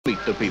meet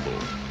the people.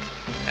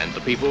 And the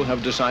people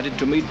have decided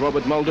to meet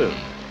Robert Muldoon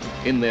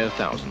in their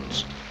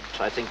thousands.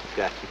 I think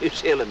New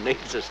Zealand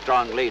needs a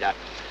strong leader,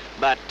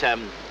 but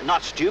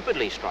not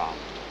stupidly strong,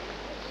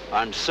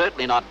 and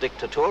certainly not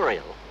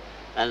dictatorial.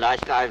 And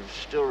I've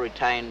still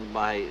retained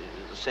my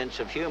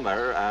sense of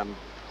humor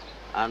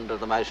under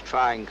the most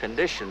trying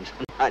conditions.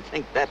 I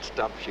think that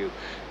stops you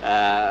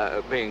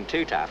being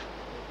too tough.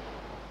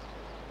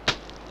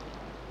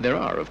 There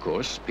are, of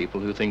course,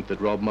 people who think that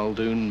Rob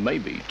Muldoon may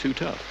be too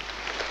tough.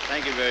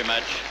 Thank you very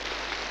much.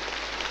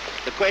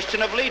 The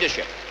question of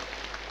leadership.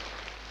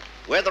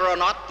 Whether or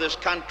not this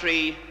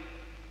country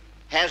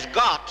has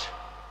got,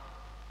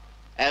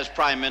 as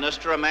Prime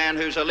Minister, a man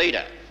who's a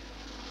leader.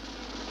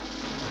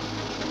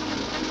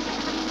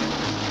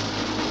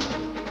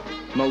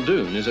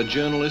 Muldoon is a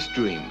journalist's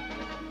dream.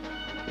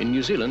 In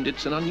New Zealand,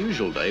 it's an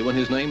unusual day when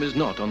his name is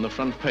not on the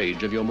front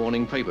page of your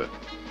morning paper.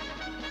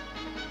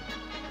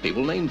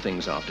 People name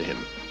things after him,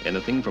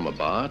 anything from a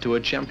bar to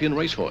a champion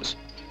racehorse.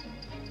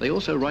 They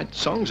also write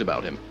songs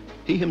about him.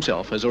 He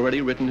himself has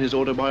already written his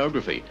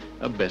autobiography,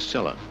 a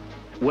bestseller.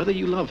 Whether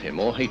you love him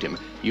or hate him,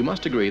 you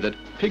must agree that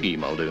Piggy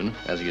Muldoon,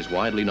 as he is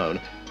widely known,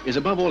 is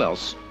above all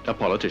else a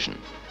politician.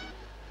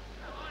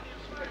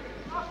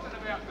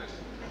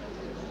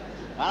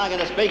 I'm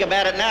going to speak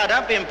about it now.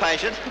 Don't be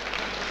impatient.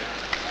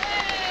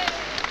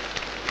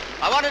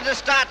 I wanted to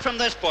start from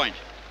this point.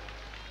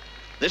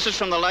 This is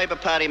from the Labour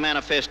Party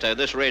manifesto,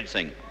 this red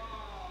thing.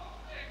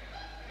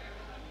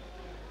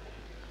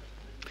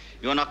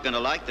 You're not going to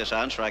like this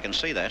answer, I can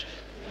see that.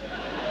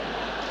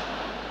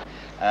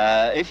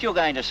 If you're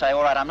going to say,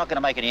 all right, I'm not going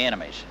to make any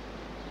enemies,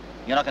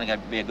 you're not going to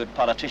be a good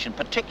politician.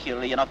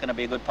 Particularly, you're not going to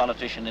be a good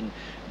politician in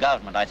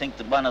government. I think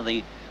that one of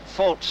the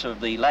faults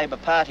of the Labour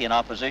Party in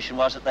opposition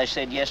was that they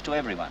said yes to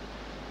everyone.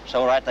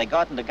 So, all right, they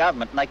got into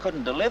government and they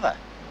couldn't deliver.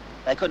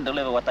 They couldn't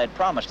deliver what they'd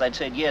promised. They'd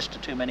said yes to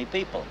too many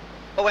people.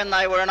 When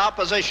they were in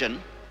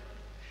opposition,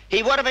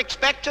 he would have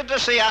expected to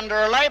see under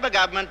a Labour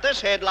government this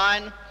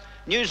headline: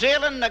 New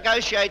Zealand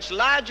negotiates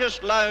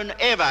largest loan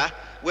ever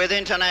with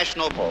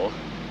international. People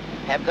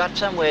have got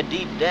somewhere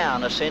deep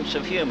down a sense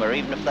of humour,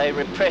 even if they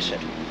repress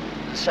it.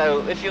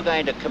 So if you're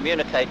going to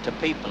communicate to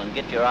people and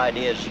get your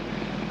ideas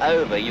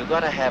over, you've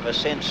got to have a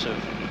sense of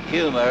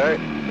humour,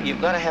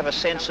 you've got to have a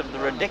sense of the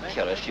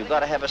ridiculous, you've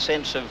got to have a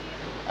sense of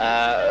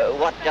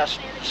what just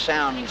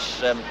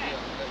sounds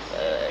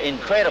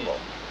incredible.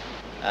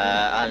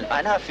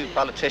 I know a few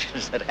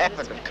politicians that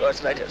haven't, of course,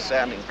 they just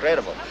sound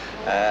incredible.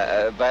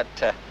 But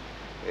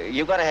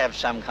you've got to have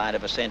some kind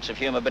of a sense of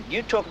humour. But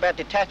you talk about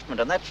detachment,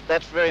 and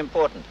that's very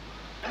important.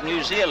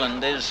 New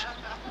Zealand is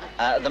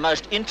the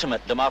most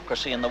intimate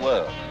democracy in the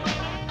world.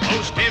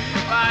 Most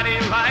everybody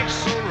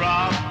likes a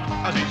Rob,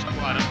 'cause he's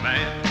quite a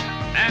man.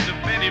 And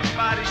if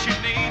anybody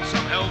should need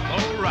some help,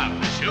 oh, Rob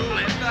will sure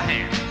lend a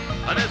hand.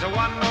 But there's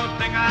one more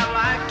thing I'd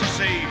like to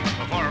say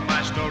before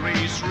my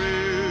story's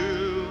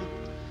through.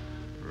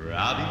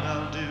 Robbie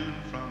Muldoon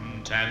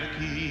from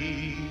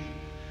Tamaki,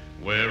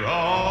 we're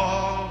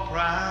all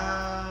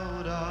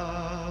proud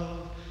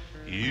of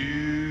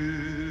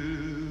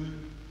you.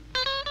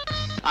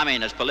 I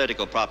mean, as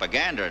political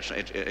propaganda,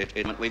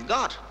 we've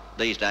got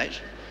these days.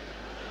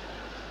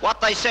 What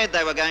they said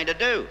they were going to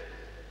do.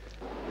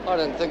 I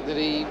don't think that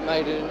he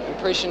made an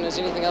impression as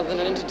anything other than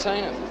an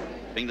entertainer.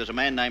 There's a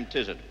man named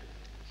Tizard.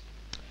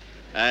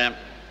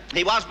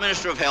 He was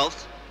Minister of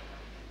Health.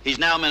 He's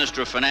now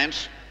Minister of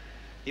Finance.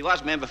 He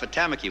was member for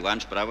Tamaki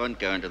once, but I won't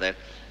go into that.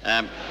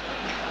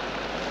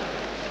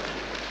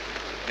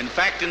 In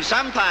fact, in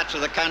some parts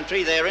of the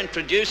country, they're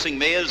introducing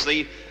me as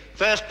the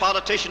first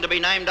politician to be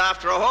named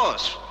after a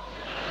horse.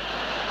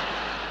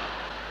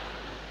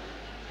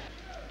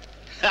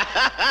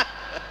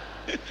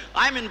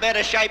 I'm in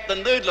better shape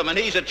than Noodlem, and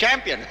he's a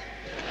champion.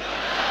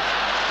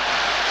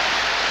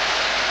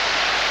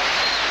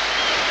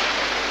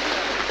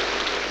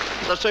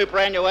 The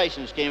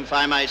superannuation scheme, if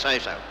I may say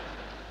so.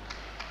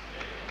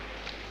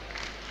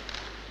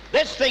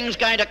 This thing's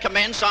going to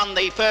commence on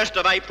the 1st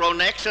of April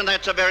next, and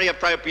that's a very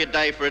appropriate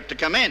day for it to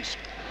commence.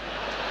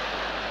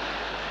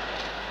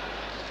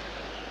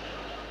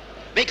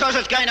 Because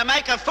it's going to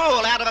make a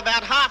fool out of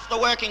about half the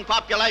working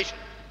population.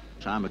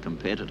 I'm a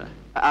competitor.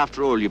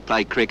 After all, you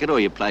play cricket or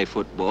you play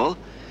football,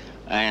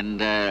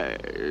 and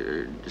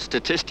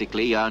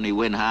statistically you only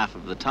win half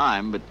of the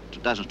time, but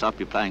it doesn't stop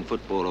you playing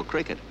football or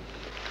cricket.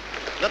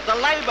 That the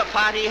Labour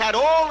Party had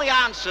all the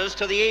answers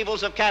to the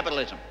evils of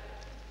capitalism.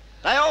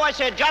 They always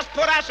said, just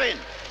put us in,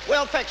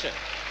 we'll fix it.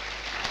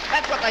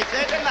 That's what they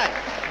said, didn't they?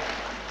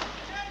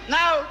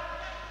 No,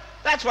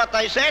 that's what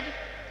they said.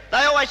 They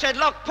always said,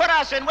 look, put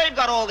us in, we've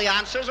got all the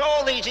answers,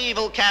 all these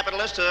evil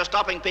capitalists that are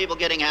stopping people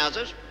getting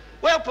houses.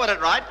 We'll put it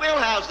right, we'll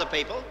house the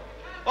people.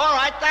 All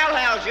right, they'll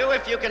house you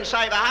if you can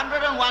save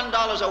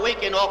 $101 a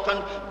week in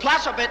Auckland,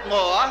 plus a bit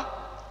more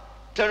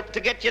to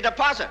get your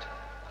deposit.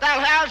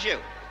 They'll house you.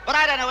 But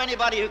I don't know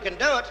anybody who can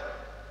do it.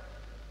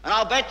 And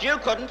I'll bet you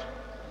couldn't.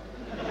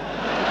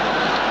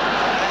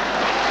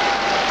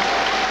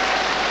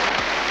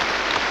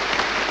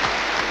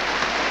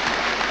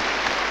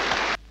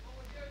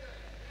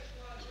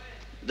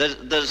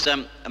 There's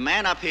a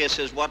man up here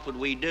says, what would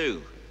we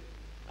do?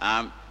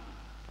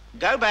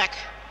 Go back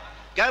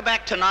to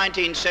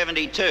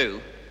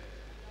 1972.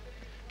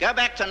 Go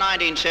back to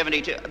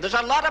 1972. There's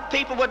a lot of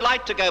people would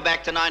like to go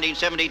back to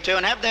 1972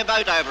 and have their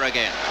vote over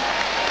again.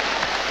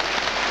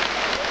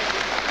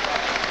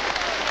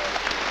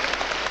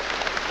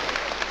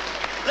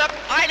 Look,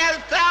 I know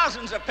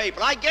thousands of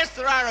people. I guess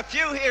there are a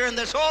few here in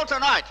this hall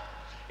tonight.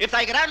 If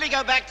they could only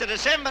go back to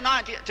November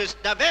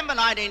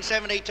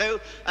 1972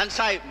 and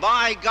say,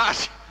 by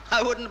gosh,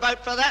 I wouldn't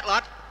vote for that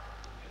lot.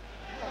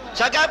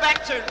 So go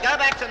back to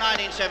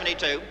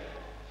 1972,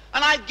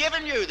 and I've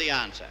given you the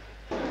answer.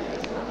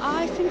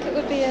 I think it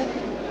would be a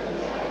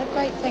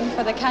great thing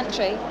for the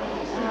country.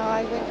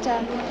 I would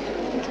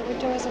think it would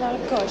do us a lot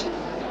of good.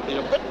 He's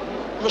a bit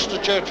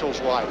Mr. Churchill's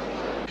way.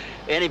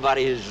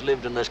 Anybody who's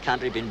lived in this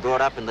country, been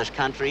brought up in this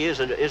country, is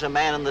a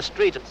man in the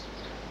street.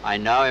 I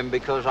know him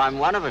because I'm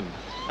one of them.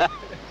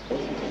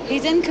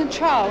 He's in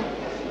control.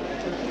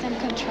 He's in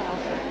control.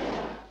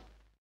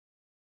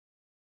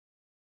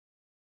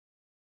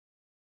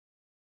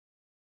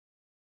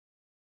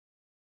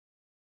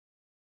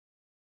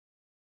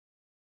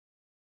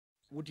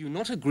 Would you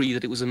not agree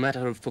that it was a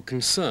matter for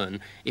concern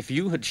if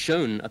you had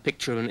shown a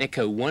picture of an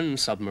Echo 1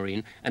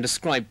 submarine and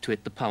ascribed to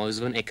it the powers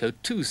of an Echo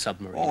 2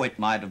 submarine? Oh, it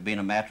might have been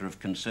a matter of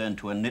concern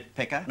to a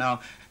nitpicker. Now,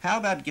 how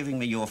about giving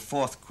me your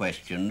fourth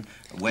question,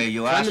 where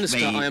you asked me... Prime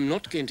Minister, I am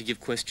not going to give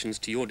questions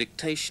to your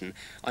dictation.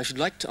 I should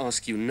like to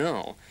ask you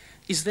now,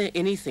 is there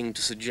anything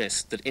to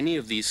suggest that any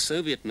of these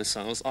Soviet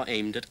missiles are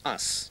aimed at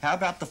us? How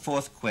about the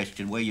fourth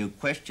question, where you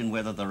question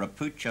whether the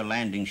Rapucha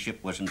landing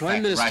ship was in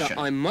Prime fact Minister, Russian?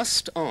 I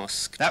must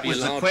ask That to be was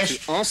the allowed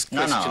question. to ask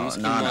questions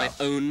in my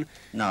own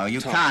No,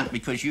 you time. can't,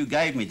 because you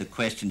gave me the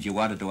questions you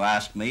wanted to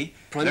ask me.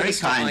 Prime very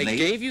Minister, kindly. I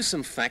gave you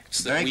some facts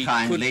that Very we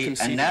kindly,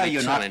 could and now conceivably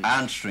you're challenge.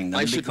 not answering them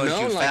I should because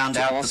now you like found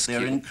to out that ask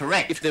they're you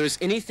incorrect. if there is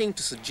anything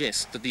to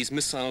suggest that these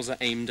missiles are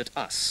aimed at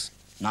us.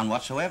 None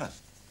whatsoever.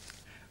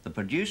 The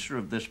producer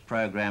of this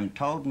program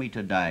told me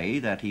today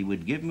that he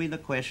would give me the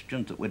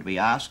questions that would be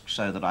asked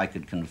so that I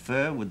could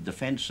confer with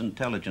defence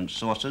intelligence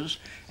sources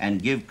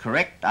and give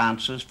correct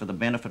answers for the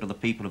benefit of the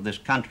people of this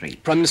country.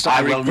 Prime Minister,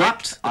 I will regret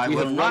not, that we I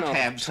will have not run out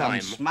have of some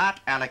time.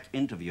 smart aleck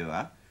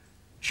interviewer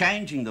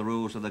changing the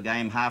rules of the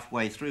game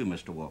halfway through,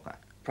 Mr. Walker.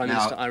 Prime Now,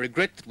 Minister, I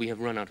regret that we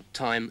have run out of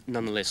time.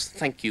 Nonetheless,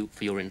 thank you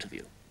for your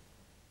interview.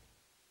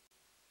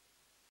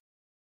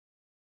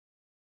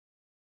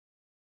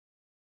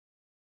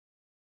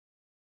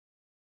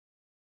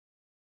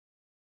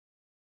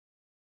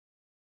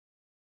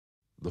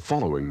 The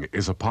following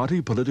is a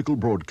party political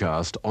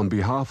broadcast on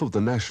behalf of the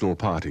National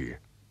Party.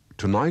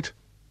 Tonight,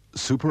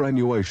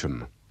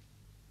 superannuation.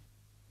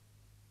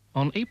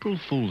 On April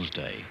Fool's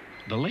Day,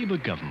 the Labour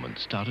government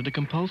started a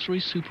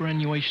compulsory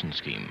superannuation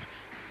scheme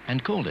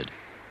and called it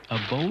a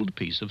bold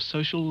piece of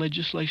social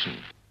legislation.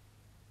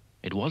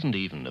 It wasn't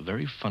even a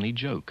very funny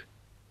joke.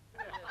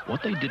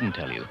 What they didn't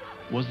tell you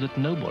was that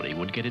nobody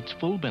would get its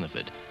full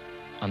benefit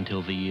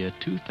until the year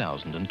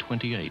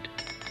 2028.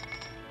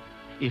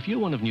 If you're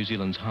one of New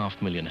Zealand's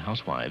 500,000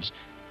 housewives,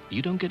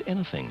 you don't get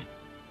anything,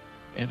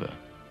 ever.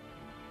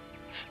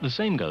 The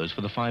same goes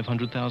for the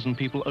 500,000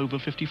 people over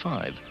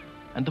 55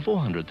 and the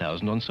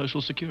 400,000 on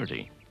Social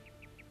Security.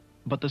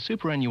 But the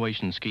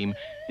superannuation scheme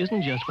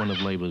isn't just one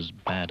of Labour's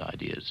bad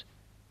ideas.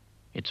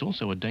 It's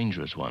also a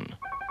dangerous one.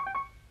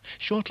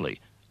 Shortly,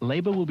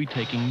 Labour will be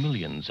taking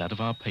millions out of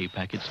our pay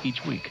packets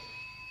each week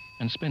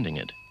and spending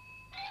it.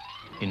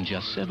 In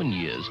just 7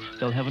 years,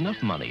 they'll have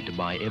enough money to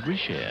buy every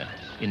share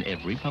in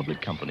every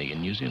public company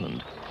in New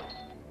Zealand.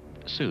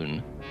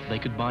 Soon, they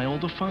could buy all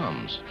the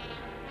farms.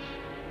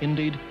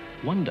 Indeed,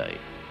 one day,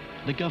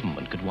 the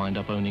government could wind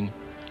up owning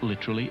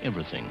literally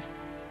everything.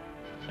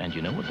 And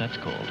you know what that's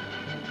called,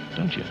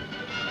 don't you?